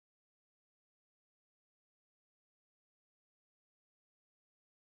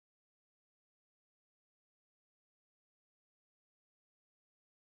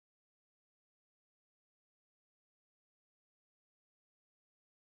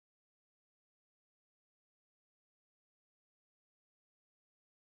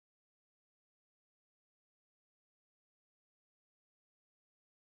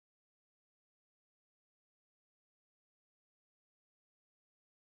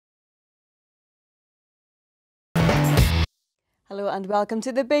Hello and welcome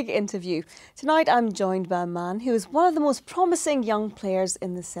to the big interview. Tonight I'm joined by a man who is one of the most promising young players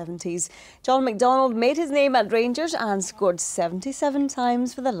in the 70s. John MacDonald made his name at Rangers and scored 77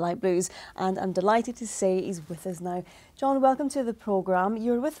 times for the Light Blues, and I'm delighted to say he's with us now. John, welcome to the programme.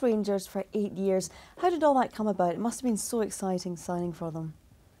 You were with Rangers for 8 years. How did all that come about? It must have been so exciting signing for them.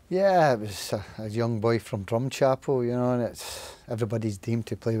 Yeah, it was a young boy from Drumchapel, you know, and it's everybody's dream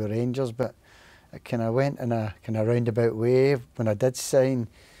to play with Rangers, but it kind of went in a kind of roundabout way when I did sign.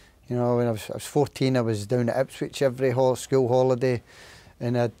 You know, when I was 14, I was down at Ipswich every school holiday,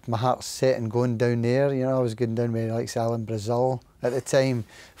 and I had my heart set on going down there. You know, I was going down with like Alan Brazil at the time,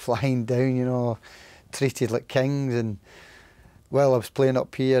 flying down, you know, treated like kings. And while I was playing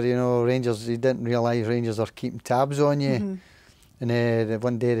up here, you know, Rangers, you didn't realise Rangers are keeping tabs on you. And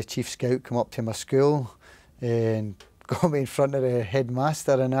one day the chief scout came up to my school and got me in front of the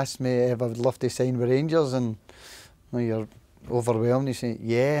headmaster and asked me if I would love to sign with Rangers, and well, you're overwhelmed. You say,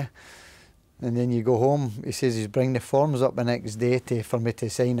 yeah. And then you go home, he says he's bringing the forms up the next day for me to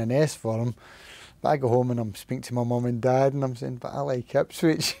sign an S for him. But I go home and I'm speaking to my mum and dad and I'm saying, but I like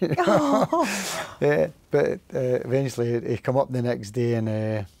Ipswich. You know? Yeah, but eventually he come up the next day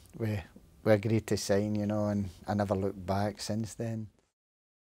and we agreed to sign, you know, and I never looked back since then.